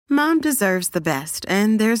Mom deserves the best,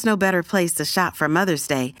 and there's no better place to shop for Mother's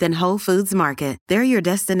Day than Whole Foods Market. They're your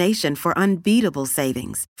destination for unbeatable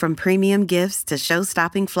savings, from premium gifts to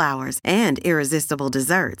show-stopping flowers and irresistible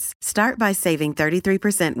desserts. Start by saving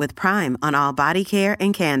 33% with Prime on all body care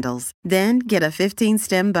and candles. Then get a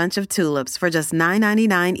 15-stem bunch of tulips for just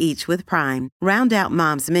 $9.99 each with Prime. Round out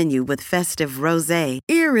Mom's menu with festive rosé,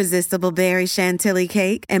 irresistible berry chantilly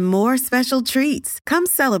cake, and more special treats. Come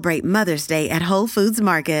celebrate Mother's Day at Whole Foods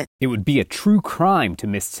Market. It would be a true crime to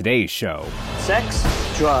miss today's show. Sex,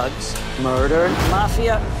 drugs, murder,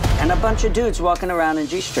 mafia, and a bunch of dudes walking around in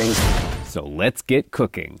G-strings. So let's get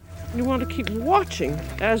cooking. You want to keep watching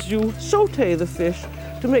as you saute the fish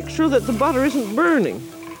to make sure that the butter isn't burning.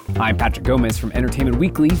 I'm Patrick Gomez from Entertainment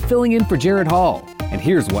Weekly, filling in for Jared Hall. And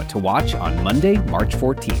here's what to watch on Monday, March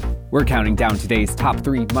 14th. We're counting down today's top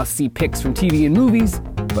 3 must-see picks from TV and movies.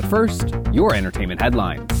 But first, your entertainment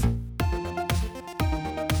headlines.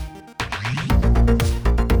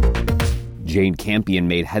 Jane Campion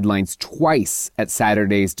made headlines twice at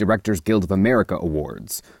Saturday's Directors Guild of America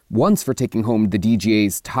Awards. Once for taking home the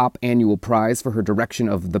DGA's top annual prize for her direction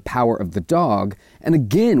of The Power of the Dog, and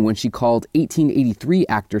again when she called 1883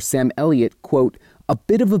 actor Sam Elliott, quote, a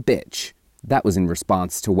bit of a bitch. That was in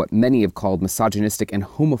response to what many have called misogynistic and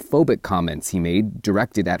homophobic comments he made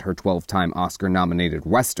directed at her 12-time Oscar-nominated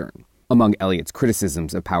Western. Among Elliott's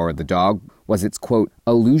criticisms of Power of the Dog was its, quote,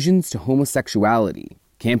 allusions to homosexuality.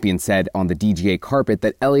 Campion said on the DGA carpet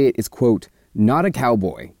that Elliott is, quote, not a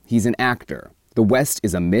cowboy, he's an actor. The West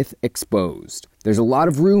is a myth exposed. There's a lot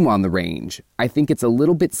of room on the range. I think it's a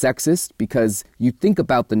little bit sexist because you think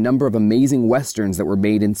about the number of amazing Westerns that were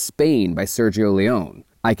made in Spain by Sergio Leone.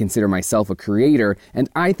 I consider myself a creator, and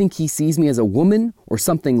I think he sees me as a woman or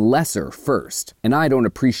something lesser first, and I don't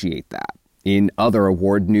appreciate that. In other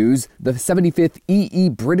award news, the 75th EE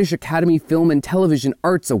British Academy Film and Television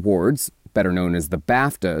Arts Awards, better known as the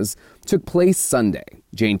BAFTAs, took place Sunday.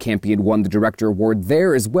 Jane Campion won the Director Award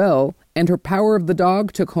there as well, and her Power of the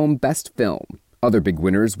Dog took home Best Film. Other big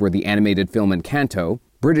winners were the animated film Encanto,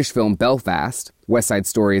 British film Belfast, West Side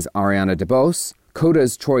Story's Ariana DeBose,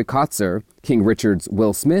 Coda's Troy Kotsur, King Richard's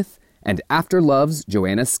Will Smith, and After Love's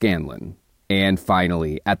Joanna Scanlon. And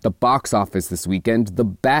finally, at the box office this weekend, The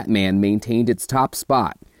Batman maintained its top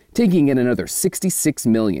spot, taking in another $66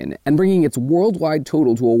 million and bringing its worldwide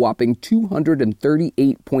total to a whopping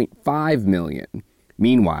 $238.5 million.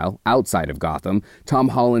 Meanwhile, outside of Gotham, Tom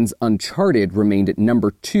Holland's Uncharted remained at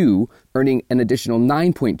number 2, earning an additional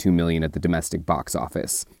 $9.2 million at the domestic box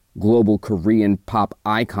office. Global Korean pop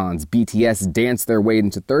icons BTS danced their way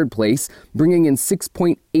into third place, bringing in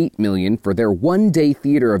 $6.8 million for their one-day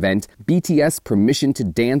theater event, BTS Permission to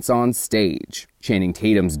Dance on Stage. Channing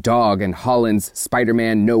Tatum's Dog and Holland's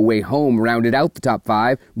Spider-Man No Way Home rounded out the top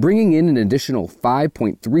 5, bringing in an additional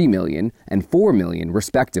 $5.3 million and $4 million,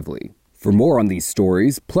 respectively. For more on these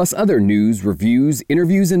stories, plus other news, reviews,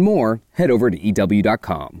 interviews, and more, head over to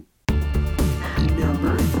EW.com.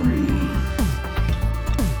 Number 3.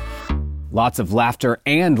 Lots of laughter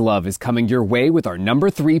and love is coming your way with our number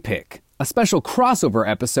 3 pick, a special crossover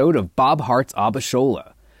episode of Bob Hearts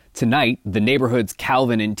Abishola. Tonight, the neighborhood's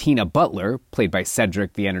Calvin and Tina Butler, played by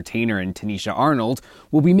Cedric the Entertainer and Tanisha Arnold,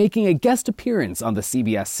 will be making a guest appearance on the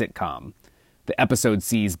CBS sitcom. The episode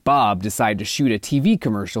sees Bob decide to shoot a TV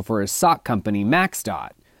commercial for his sock company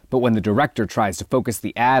MaxDot, but when the director tries to focus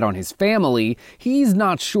the ad on his family, he's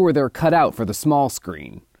not sure they're cut out for the small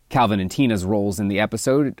screen. Calvin and Tina's roles in the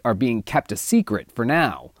episode are being kept a secret for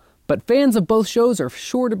now, but fans of both shows are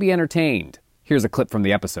sure to be entertained. Here's a clip from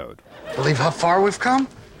the episode. Believe how far we've come?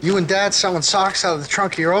 You and Dad selling socks out of the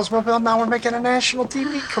trunk of your Oldsmobile, now we're making a national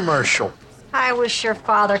TV commercial. I wish your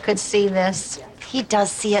father could see this. He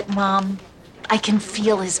does see it, Mom. I can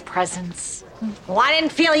feel his presence. Well, I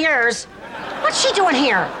didn't feel yours. What's she doing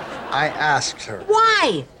here? I asked her.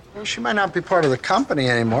 Why? Well, she might not be part of the company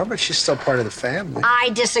anymore, but she's still part of the family. I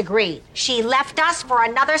disagree. She left us for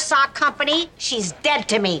another sock company. She's dead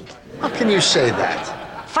to me. How can you say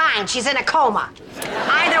that? Fine, she's in a coma.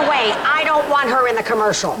 Either way, I don't want her in the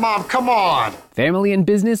commercial. Mom, come on. Family and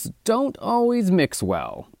business don't always mix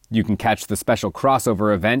well. You can catch the special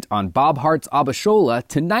crossover event on Bob Hearts Abishola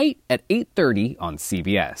tonight at 8:30 on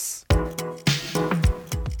CBS.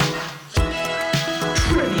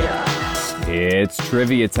 It's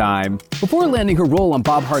trivia time. Before landing her role on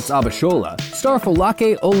Bob Hearts Abishola, star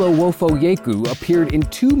Folake Olowofoyeku appeared in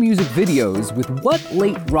 2 music videos with what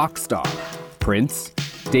late rock star? Prince,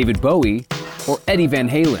 David Bowie, or Eddie Van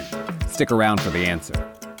Halen? Stick around for the answer.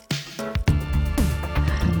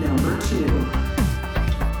 Number 2.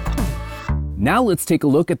 Now let's take a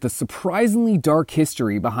look at the surprisingly dark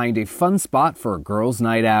history behind a fun spot for a girls'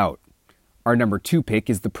 night out. Our number 2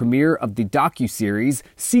 pick is the premiere of the docuseries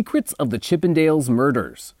Secrets of the Chippendales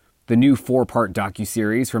Murders. The new 4-part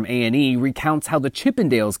docuseries from A&E recounts how the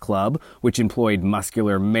Chippendales Club, which employed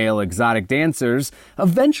muscular male exotic dancers,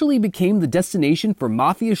 eventually became the destination for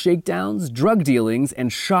mafia shakedowns, drug dealings,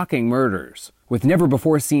 and shocking murders. With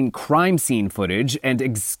never-before-seen crime scene footage and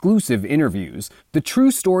exclusive interviews, the true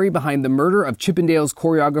story behind the murder of Chippendales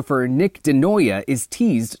choreographer Nick DeNoia is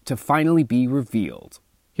teased to finally be revealed.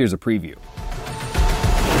 Here's a preview.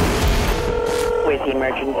 With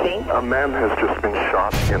emergency. A man has just been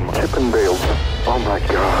shot in Chippendales. Oh my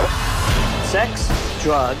God. Sex,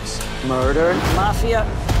 drugs, murder, mafia,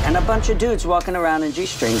 and a bunch of dudes walking around in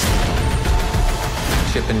G-strings.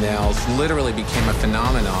 Chippendales literally became a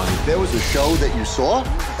phenomenon. There was a show that you saw,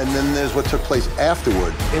 and then there's what took place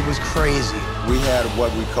afterward. It was crazy. We had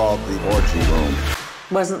what we called the orgy room.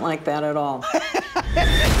 Wasn't like that at all.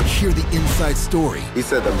 Hear the inside story. He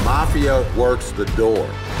said the mafia works the door.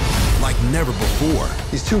 Like never before.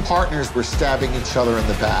 These two partners were stabbing each other in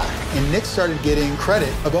the back, and Nick started getting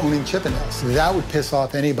credit of owning Chippendales. That would piss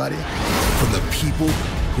off anybody. From the people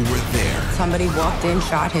who were there. Somebody walked in,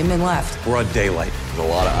 shot him, and left. Broad daylight. There's a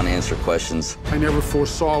lot of unanswered questions. I never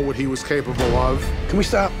foresaw what he was capable of. Can we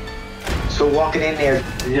stop? So walking in there,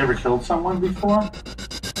 have you ever killed someone before?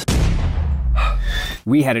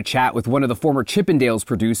 We had a chat with one of the former Chippendales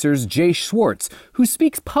producers, Jay Schwartz, who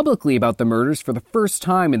speaks publicly about the murders for the first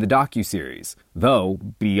time in the docuseries. Though,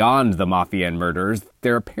 beyond the mafia and murders,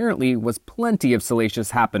 there apparently was plenty of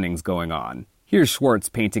salacious happenings going on. Here's Schwartz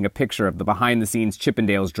painting a picture of the behind-the-scenes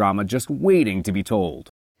Chippendales drama just waiting to be told.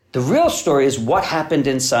 The real story is what happened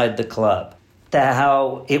inside the club.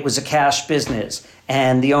 How it was a cash business,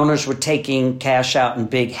 and the owners were taking cash out in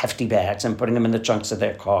big, hefty bags and putting them in the trunks of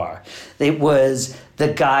their car. It was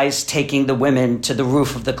the guys taking the women to the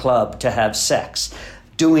roof of the club to have sex,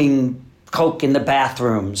 doing coke in the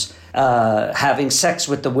bathrooms, having sex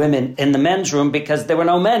with the women in the men's room because there were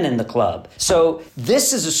no men in the club. So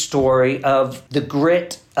this is a story of the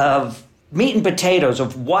grit of meat and potatoes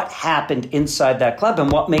of what happened inside that club and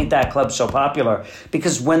what made that club so popular.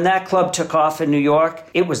 Because when that club took off in New York,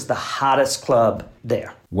 it was the hottest club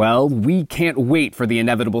there. Well, we can't wait for the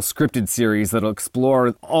inevitable scripted series that'll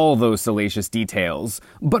explore all those salacious details.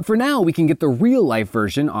 But for now, we can get the real-life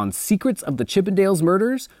version on Secrets of the Chippendales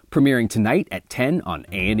Murders, premiering tonight at 10 on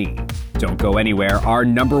A&E. Don't go anywhere. Our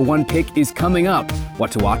number 1 pick is coming up.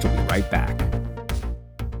 What to Watch will be right back.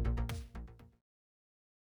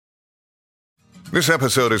 This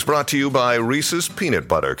episode is brought to you by Reese's Peanut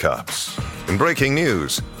Butter Cups. In breaking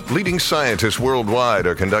news, leading scientists worldwide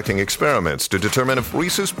are conducting experiments to determine if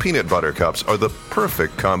Reese's Peanut Butter Cups are the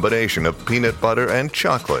perfect combination of peanut butter and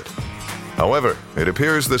chocolate. However, it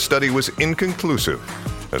appears the study was inconclusive,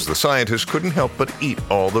 as the scientists couldn't help but eat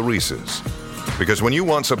all the Reese's. Because when you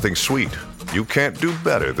want something sweet, you can't do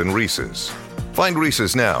better than Reese's. Find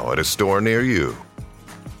Reese's now at a store near you.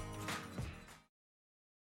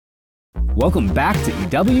 Welcome back to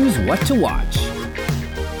EW's What to Watch.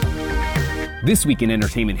 This week in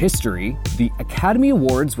entertainment history, the Academy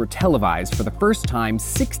Awards were televised for the first time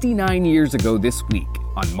 69 years ago this week,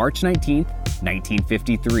 on March 19th,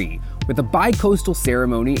 1953, with a bi-coastal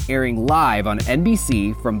ceremony airing live on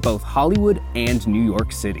NBC from both Hollywood and New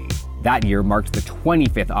York City. That year marked the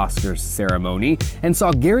 25th Oscars ceremony and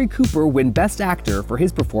saw Gary Cooper win Best Actor for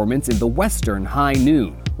his performance in the Western High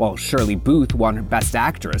Noon, while Shirley Booth won Best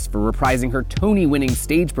Actress for reprising her Tony-winning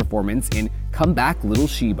stage performance in Come Back, Little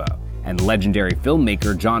Sheba. And legendary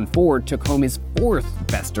filmmaker John Ford took home his 4th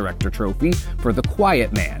Best Director trophy for The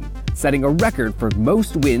Quiet Man, setting a record for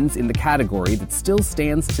most wins in the category that still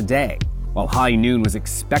stands today. While High Noon was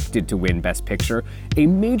expected to win Best Picture, a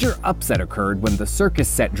major upset occurred when the circus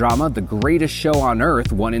set drama The Greatest Show on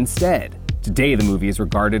Earth won instead. Today, the movie is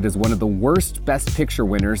regarded as one of the worst Best Picture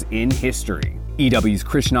winners in history. EW's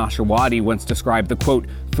Krishna Shawadi once described the, quote,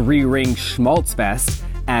 3-ring schmaltz fest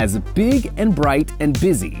as big and bright and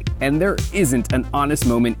busy, and there isn't an honest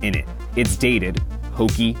moment in it. It's dated,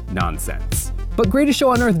 hokey nonsense. But Greatest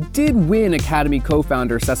Show on Earth did win Academy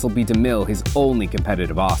co-founder Cecil B. DeMille his only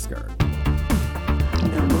competitive Oscar.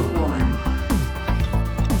 Number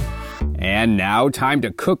 1. And now, time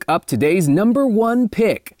to cook up today's number 1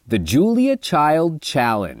 pick, the Julia Child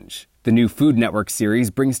Challenge. The new Food Network series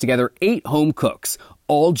brings together 8 home cooks,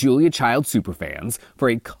 all Julia Child superfans, for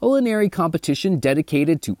a culinary competition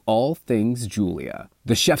dedicated to all things Julia.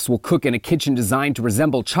 The chefs will cook in a kitchen designed to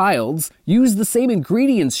resemble Child's, use the same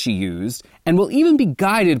ingredients she used, and will even be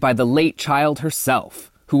guided by the late Child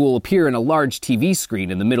herself, who will appear in a large TV screen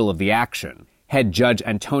in the middle of the action. Head judge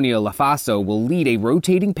Antonia Lafaso will lead a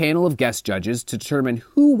rotating panel of guest judges to determine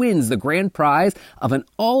who wins the grand prize of an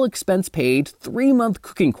all-expense-paid 3-month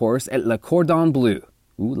cooking course at Le Cordon Bleu.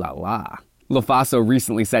 Ooh la la. Lafaso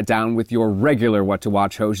recently sat down with your regular What to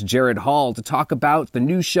Watch host Jared Hall to talk about the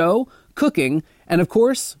new show, cooking, and of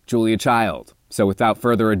course, Julia Child. So without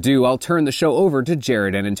further ado, I'll turn the show over to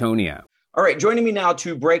Jared and Antonia. All right, joining me now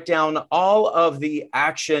to break down all of the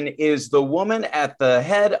action is the woman at the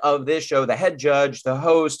head of this show, the head judge, the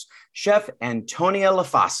host, Chef Antonia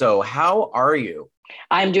Lafaso. How are you?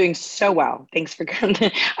 I'm doing so well. Thanks for coming.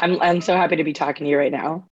 I'm so happy to be talking to you right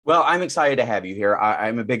now. Well, I'm excited to have you here.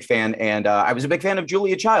 I'm a big fan, and I was a big fan of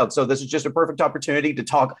Julia Child. So this is just a perfect opportunity to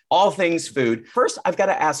talk all things food. First, I've got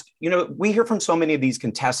to ask, we hear from so many of these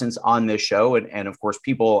contestants on this show. And of course,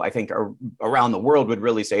 people, I think, around the world would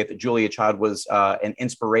really say that Julia Child was an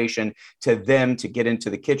inspiration to them to get into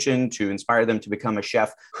the kitchen, to inspire them to become a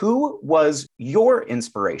chef. Who was your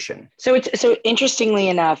inspiration? So interestingly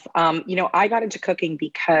enough, I got into cooking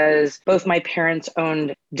because both my parents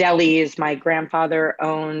owned delis. My grandfather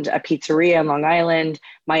owned a pizzeria in Long Island,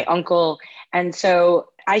 my uncle. And so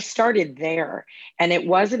I started there. And it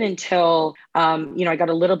wasn't until, I got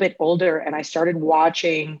a little bit older and I started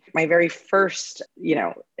watching. My very first,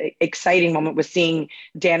 exciting moment was seeing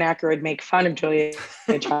Dan Aykroyd make fun of Julia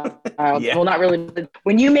Child. Yeah. Well, not really.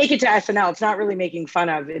 When you make it to SNL, it's not really making fun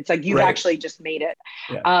of. It's like you've actually just made it.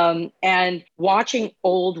 Yeah. And watching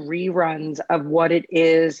old reruns of what it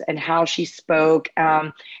is and how she spoke.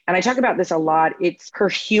 And I talk about this a lot. It's her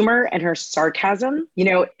humor and her sarcasm.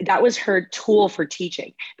 That was her tool for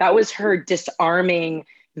teaching. That was her disarming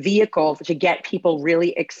vehicle to get people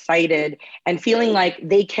really excited and feeling like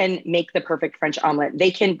they can make the perfect French omelet.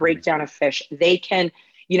 They can break down a fish. They can,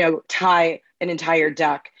 tie an entire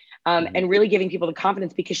duck. And really giving people the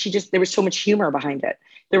confidence because there was so much humor behind it.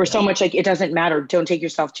 There was so much like, it doesn't matter. Don't take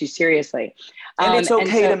yourself too seriously. And it's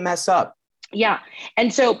okay to mess up. Yeah.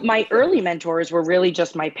 And so my early mentors were really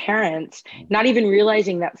just my parents, not even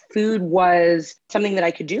realizing that food was something that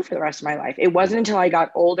I could do for the rest of my life. It wasn't until I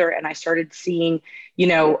got older and I started seeing,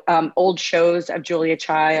 old shows of Julia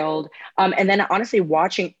Child. And then honestly,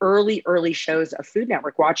 watching early shows of Food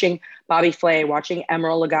Network, watching Bobby Flay, watching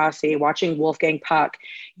Emeril Lagasse, watching Wolfgang Puck,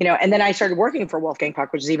 and then I started working for Wolfgang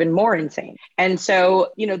Puck, which is even more insane. And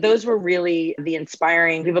so, those were really the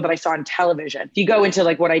inspiring people that I saw on television. If you go into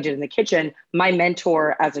like what I did in the kitchen, my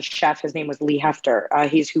mentor as a chef, his name was Lee Hefter.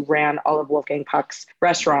 He's who ran all of Wolfgang Puck's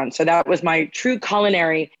restaurants. So that was my true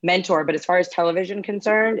culinary mentor. But as far as television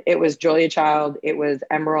concerned, it was Julia Child, it was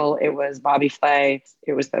Emeril, it was Bobby Flay,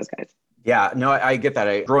 it was those guys. Yeah, no, I get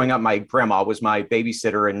that. Growing up, my grandma was my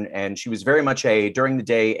babysitter, and she was very much during the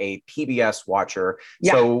day, a PBS watcher.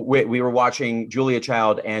 Yeah. So we were watching Julia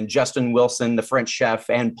Child and Justin Wilson, the French chef,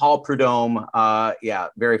 and Paul Prudhomme.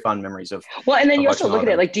 Very fond memories of. Well, and then you also look at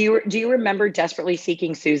it like, do you remember Desperately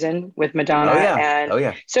Seeking Susan with Madonna? Oh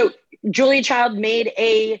yeah. So Julia Child made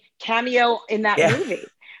a cameo in that movie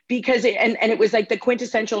because it was like the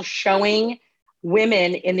quintessential showing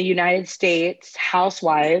women in the United States,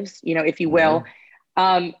 housewives, if you will,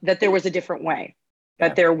 that there was a different way,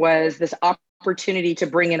 that there was this opportunity to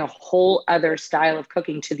bring in a whole other style of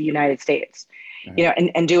cooking to the United States,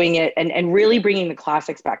 and doing it and really bringing the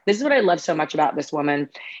classics back. This is what I love so much about this woman.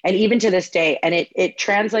 And even to this day, and it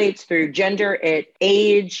translates through gender,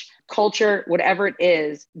 age, culture, whatever it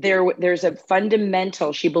is, there's a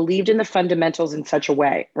fundamental, she believed in the fundamentals in such a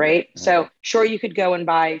way, right? Mm-hmm. So sure, you could go and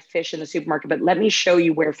buy fish in the supermarket, but let me show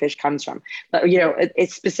you where fish comes from.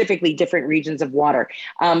 It's specifically different regions of water,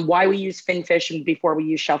 why we use fin fish before we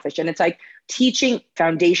use shellfish. And it's like teaching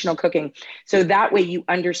foundational cooking. So that way you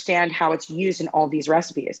understand how it's used in all these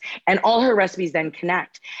recipes, and all her recipes then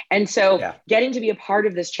connect. And so getting to be a part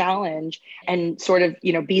of this challenge and sort of,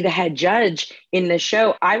 be the head judge in this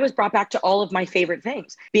show, I was brought back to all of my favorite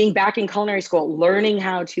things. Being back in culinary school, learning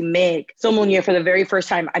how to make saumon for the very first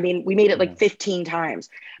time. I mean, we made it like 15 times.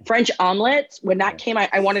 French omelets, when that came,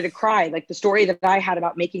 I wanted to cry. Like the story that I had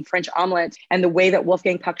about making French omelets and the way that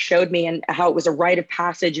Wolfgang Puck showed me and how it was a rite of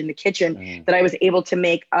passage in the kitchen that I was able to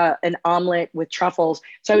make an omelet with truffles.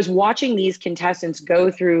 So I was watching these contestants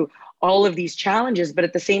go through all of these challenges, but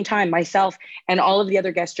at the same time, myself and all of the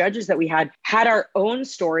other guest judges that we had our own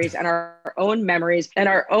stories and our own memories and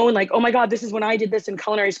our own like, oh my God, this is when I did this in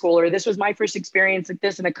culinary school, or this was my first experience like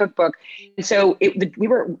this in a cookbook. And so we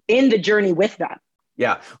were in the journey with them.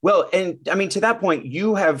 Yeah. Well, and I mean, to that point,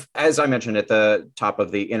 you have, as I mentioned at the top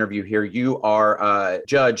of the interview here, you are a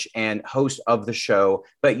judge and host of the show,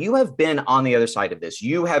 but you have been on the other side of this.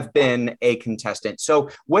 You have been a contestant. So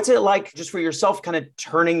what's it like just for yourself kind of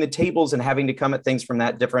turning the tables and having to come at things from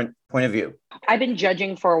that different point of view? I've been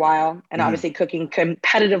judging for a while and obviously cooking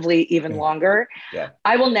competitively even longer. Yeah.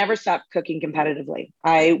 I will never stop cooking competitively.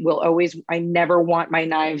 I never want my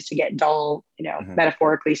knives to get dull,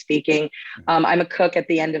 metaphorically speaking. I'm a cook at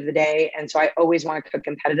the end of the day. And so I always want to cook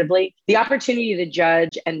competitively. The opportunity to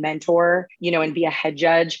judge and mentor, and be a head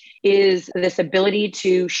judge is this ability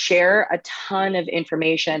to share a ton of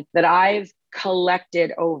information that I've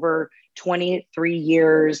collected over 23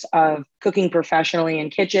 years of cooking professionally in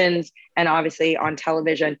kitchens and obviously on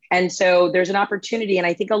television. And so there's an opportunity. And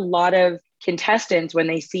I think a lot of contestants, when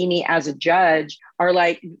they see me as a judge, are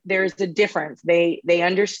like, there's a difference. They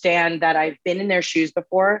understand that I've been in their shoes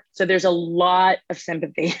before. So there's a lot of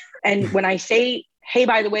sympathy. And when I say, hey,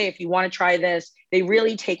 by the way, if you want to try this, they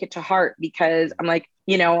really take it to heart, because I'm like,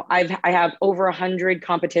 I have over 100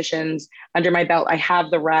 competitions under my belt. I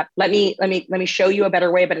have the rep. Let me show you a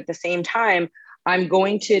better way. But at the same time, I'm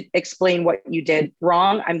going to explain what you did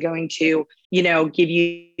wrong. I'm going to, give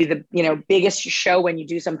you the, biggest show when you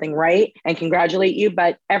do something right and congratulate you.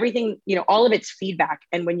 But everything, all of it's feedback.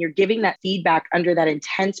 And when you're giving that feedback under that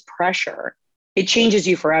intense pressure, it changes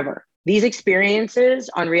you forever. These experiences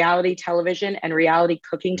on reality television and reality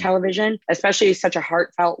cooking television, especially such a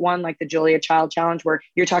heartfelt one like the Julia Child Challenge, where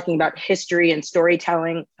you're talking about history and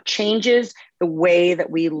storytelling, changes the way that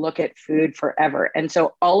we look at food forever. And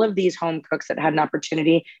so all of these home cooks that had an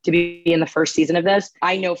opportunity to be in the first season of this,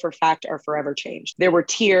 I know for a fact are forever changed. There were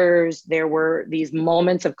tears, there were these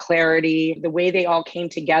moments of clarity, the way they all came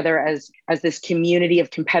together as this community of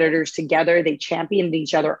competitors together. They championed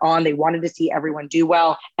each other on, they wanted to see everyone do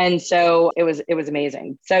well. And so it was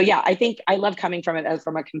amazing. So yeah, I think I love coming from it as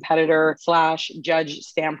from a competitor / judge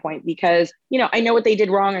standpoint, because, I know what they did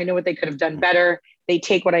wrong. I know what they could have done better. They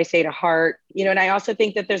take what I say to heart, and I also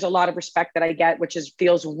think that there's a lot of respect that I get, which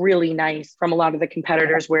feels really nice from a lot of the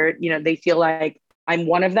competitors where, they feel like I'm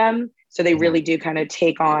one of them. So they really do kind of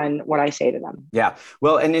take on what I say to them. Yeah.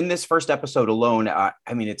 Well, and in this first episode alone,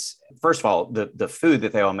 it's, first of all, the food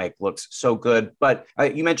that they all make looks so good. But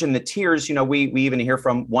you mentioned the tears. We even hear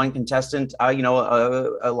from one contestant,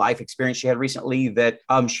 a life experience she had recently that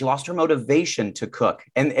she lost her motivation to cook.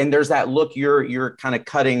 And there's that look, you're kind of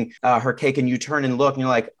cutting her cake and you turn and look and you're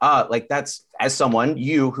like that's, as someone,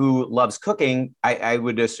 you who loves cooking, I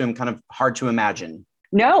would assume kind of hard to imagine.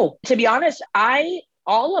 No, to be honest,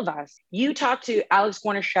 all of us, you talk to Alex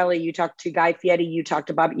Guarnaschelli, you talk to Guy Fieri, you talk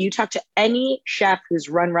to Bob, you talk to any chef who's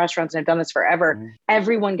run restaurants and have done this forever.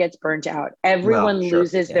 Everyone gets burnt out. Everyone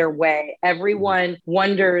loses their way. Everyone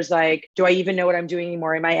wonders, like, do I even know what I'm doing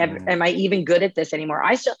anymore? Am I even good at this anymore?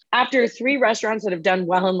 I still, after 3 restaurants that have done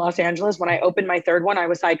well in Los Angeles, when I opened my 3rd one, I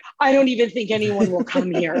was like, I don't even think anyone will come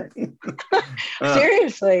here.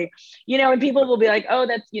 Seriously, and people will be like, oh,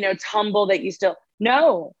 that's, it's humble that you still.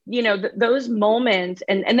 No, those moments,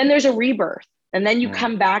 and then there's a rebirth, and then you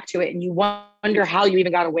come back to it and you wonder how you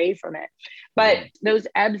even got away from it. But those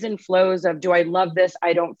ebbs and flows of, do I love this?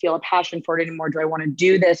 I don't feel a passion for it anymore. Do I want to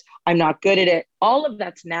do this? I'm not good at it. All of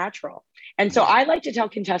that's natural. And so I like to tell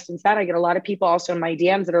contestants that. I get a lot of people also in my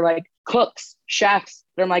DMs that are like cooks, chefs.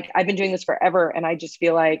 They're like, I've been doing this forever, and I just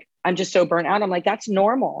feel like I'm just so burnt out. I'm like, that's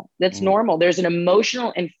normal. That's normal. There's an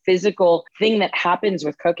emotional and physical thing that happens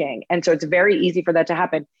with cooking. And so it's very easy for that to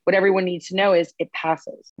happen. What everyone needs to know is it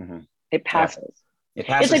passes. It passes. Yeah. It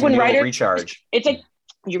passes. It's like when writers recharge. It's like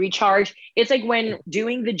you recharge. It's like when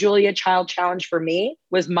doing the Julia Child Challenge for me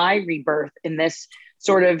was my rebirth in this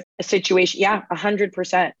sort of a situation. Yeah,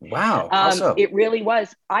 100%. Wow. Awesome. It really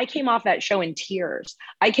was. I came off that show in tears.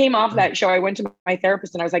 I came off that show. I went to my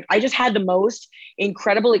therapist and I was like, I just had the most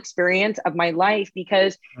incredible experience of my life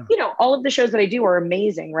because, all of the shows that I do are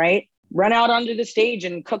amazing, right? Run out onto the stage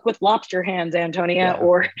and cook with lobster hands, Antonia,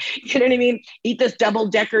 or, you know what I mean? Eat this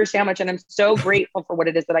double-decker sandwich. And I'm so grateful for what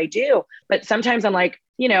it is that I do. But sometimes I'm like,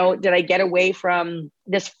 did I get away from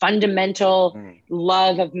this fundamental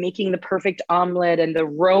love of making the perfect omelet and the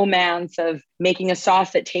romance of making a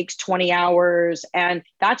sauce that takes 20 hours? And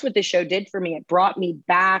that's what this show did for me. It brought me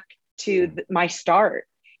back to my start.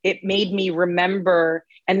 It made me remember,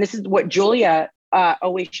 and this is what Julia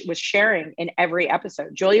always was sharing in every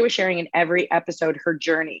episode. Julia was sharing in every episode her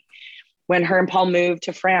journey. When her and Paul moved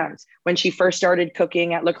to France, when she first started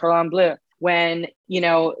cooking at Le Cordon Bleu, when,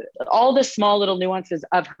 all the small little nuances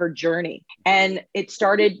of her journey. And it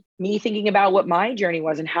started me thinking about what my journey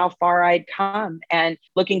was and how far I'd come, and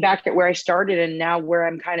looking back at where I started and now where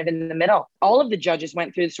I'm kind of in the middle. All of the judges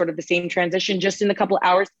went through sort of the same transition just in the couple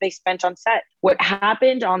hours they spent on set. What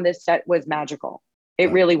happened on this set was magical.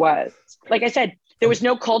 It really was. Like I said, there was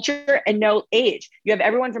no culture and no age. You have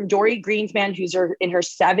everyone from Dory Greenspan, who's in her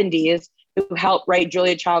 70s, who helped write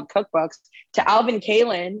Julia Child cookbooks, to Alvin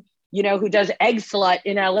Kalen, who does Egg Slut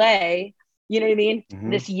in LA. You know what I mean? Mm-hmm.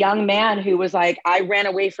 This young man who was like, I ran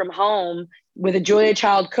away from home with a Julia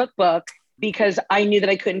Child cookbook because I knew that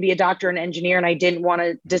I couldn't be a doctor and engineer and I didn't want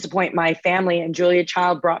to disappoint my family. And Julia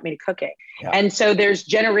Child brought me to cooking. Yeah. And so there's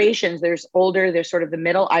generations, there's older, there's sort of the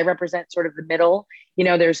middle. I represent sort of the middle.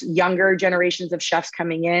 There's younger generations of chefs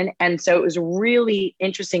coming in. And so it was really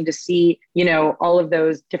interesting to see, all of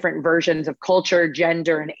those different versions of culture,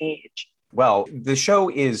 gender, and age. Well, the show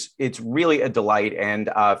it's really a delight. And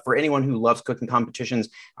for anyone who loves cooking competitions,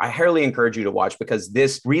 I highly encourage you to watch, because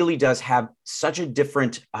this really does have such a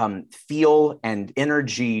different feel and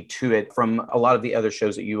energy to it from a lot of the other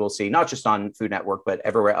shows that you will see, not just on Food Network, but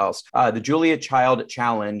everywhere else. The Julia Child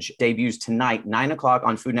Challenge debuts tonight, 9:00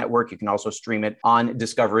 on Food Network. You can also stream it on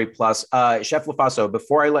Discovery Plus. Chef Lofaso,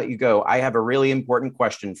 before I let you go, I have a really important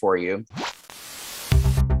question for you.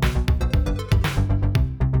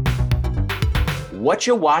 What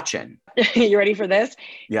you watching? You ready for this?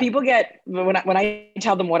 Yeah. People get, when I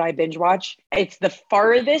tell them what I binge watch, it's the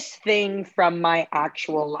farthest thing from my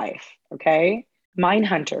actual life, okay?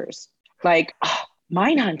 Mindhunters.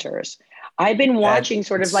 Mindhunters. I've been watching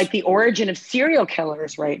sort of like the origin of serial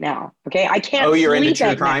killers right now, okay? I can't sleep you're into true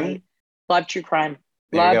at crime? night. Love true crime.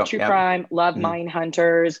 Love true crime. Love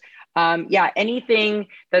Mindhunters. Anything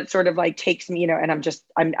that sort of like takes me, and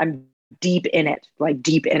I'm deep in it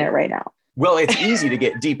right now. Well, it's easy to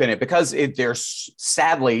get deep in it because there's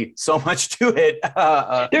sadly so much to it.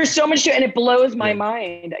 There's so much to it, and it blows my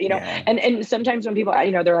mind, and sometimes when people,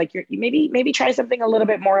 they're like, maybe try something a little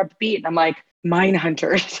bit more upbeat. And I'm like,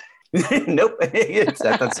 Mindhunters. Nope.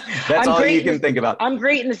 That's all you can think about. I'm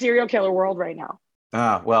great in the serial killer world right now.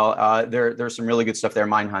 There's some really good stuff there.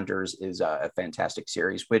 Mindhunters is a fantastic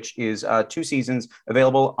series, which is 2 seasons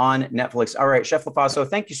available on Netflix. All right, Chef Lofaso,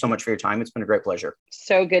 thank you so much for your time. It's been a great pleasure.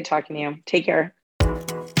 So good talking to you. Take care.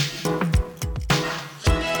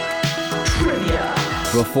 Trivia.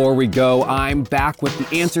 Before we go, I'm back with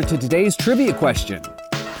the answer to today's trivia question.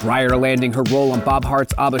 Prior to landing her role on Bob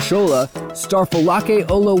Hart's Abishola, Starfolake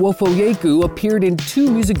Olowofoyeku appeared in 2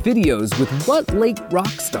 music videos with what late rock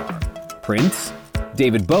star? Prince,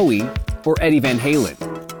 David Bowie, or Eddie Van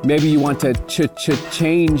Halen? Maybe you want to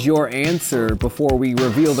change your answer before we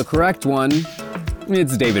reveal the correct one.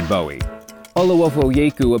 It's David Bowie.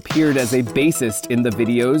 Olowofoyeku appeared as a bassist in the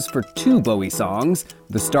videos for 2 Bowie songs,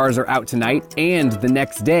 The Stars Are Out Tonight and The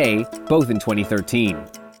Next Day, both in 2013.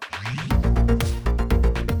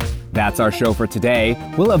 That's our show for today.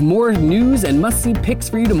 We'll have more news and must-see picks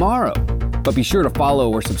for you tomorrow. But be sure to follow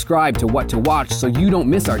or subscribe to What to Watch so you don't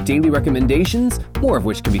miss our daily recommendations, more of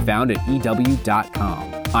which can be found at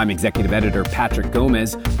EW.com. I'm Executive Editor Patrick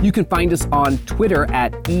Gomez. You can find us on Twitter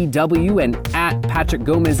at EW and at Patrick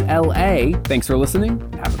Gomez LA. Thanks for listening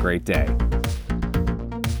and have a great day.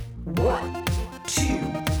 What to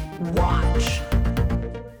Watch.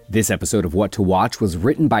 This episode of What to Watch was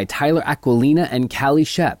written by Tyler Aquilina and Callie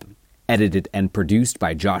Shep, edited and produced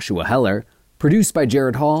by Joshua Heller, produced by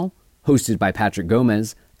Jared Hall, hosted by Patrick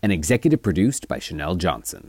Gomez, and executive produced by Chanel Johnson.